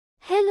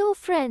Hello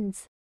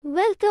friends,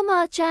 welcome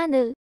our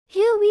channel.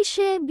 Here we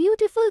share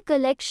beautiful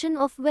collection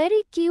of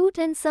very cute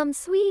and some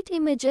sweet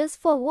images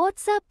for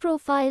WhatsApp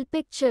profile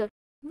picture.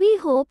 We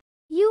hope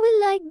you will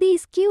like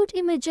these cute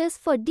images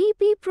for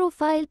DP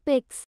profile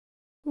pics.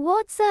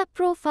 WhatsApp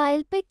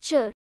profile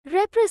picture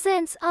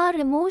represents our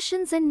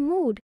emotions and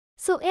mood,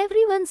 so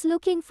everyone's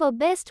looking for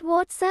best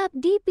WhatsApp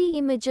DP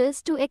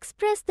images to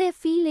express their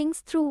feelings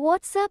through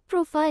WhatsApp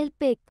profile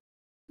pic.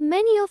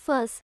 Many of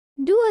us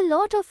do a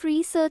lot of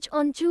research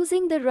on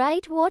choosing the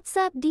right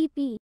WhatsApp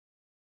DP.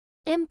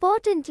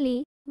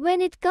 Importantly,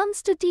 when it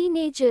comes to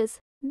teenagers,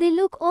 they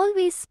look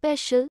always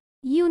special,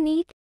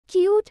 unique,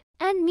 cute,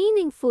 and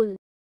meaningful.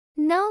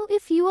 Now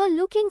if you are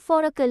looking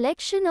for a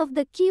collection of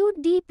the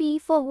cute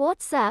DP for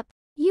WhatsApp,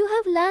 you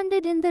have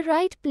landed in the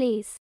right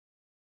place.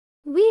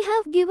 We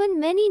have given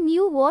many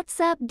new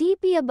WhatsApp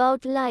DP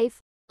about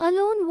life,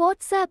 alone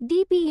WhatsApp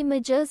DP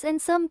images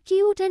and some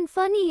cute and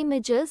funny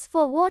images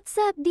for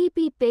WhatsApp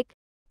DP pic.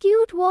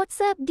 Cute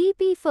WhatsApp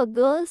DP for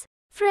girls,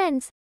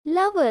 friends,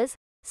 lovers,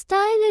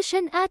 stylish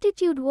and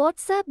attitude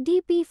WhatsApp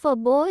DP for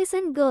boys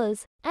and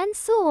girls, and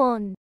so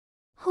on.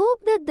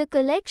 Hope that the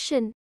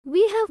collection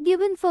we have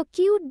given for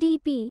cute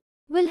DP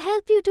will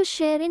help you to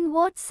share in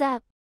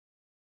WhatsApp.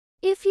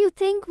 If you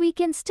think we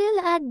can still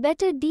add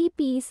better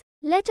DPs,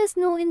 let us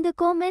know in the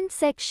comment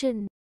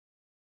section.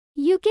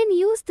 You can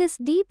use this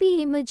DP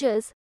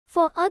images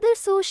for other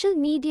social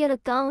media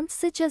accounts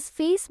such as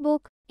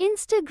Facebook,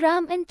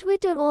 Instagram and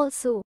Twitter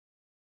also.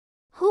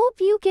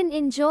 Hope you can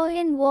enjoy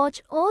and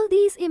watch all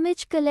these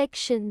image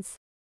collections.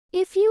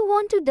 If you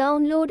want to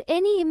download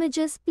any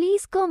images,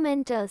 please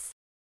comment us.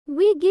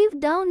 We give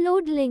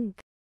download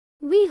link.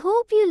 We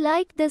hope you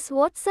like this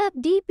WhatsApp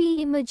DP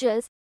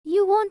images.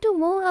 You want to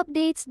more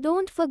updates,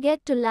 don't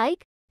forget to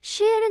like,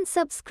 share and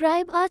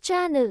subscribe our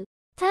channel.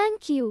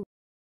 Thank you.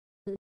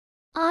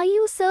 Are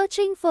you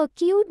searching for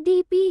cute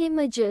DP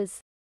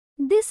images?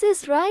 This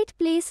is right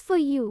place for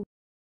you.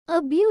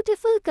 A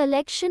beautiful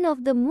collection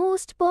of the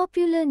most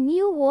popular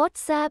new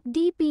WhatsApp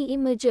DP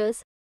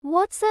images,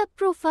 WhatsApp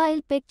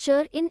profile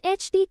picture in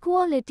HD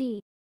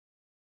quality.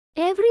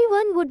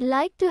 Everyone would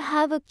like to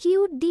have a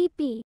cute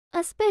DP,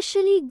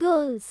 especially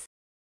girls.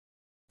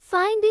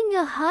 Finding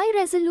a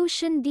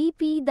high-resolution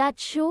DP that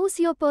shows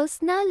your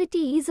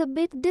personality is a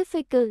bit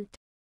difficult.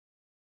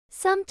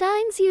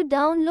 Sometimes you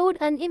download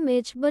an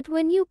image but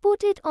when you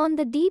put it on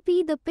the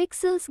DP the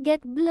pixels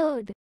get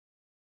blurred.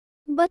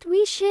 But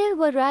we share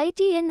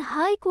variety and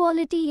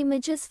high-quality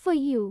images for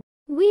you.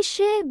 We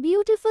share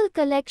beautiful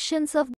collections of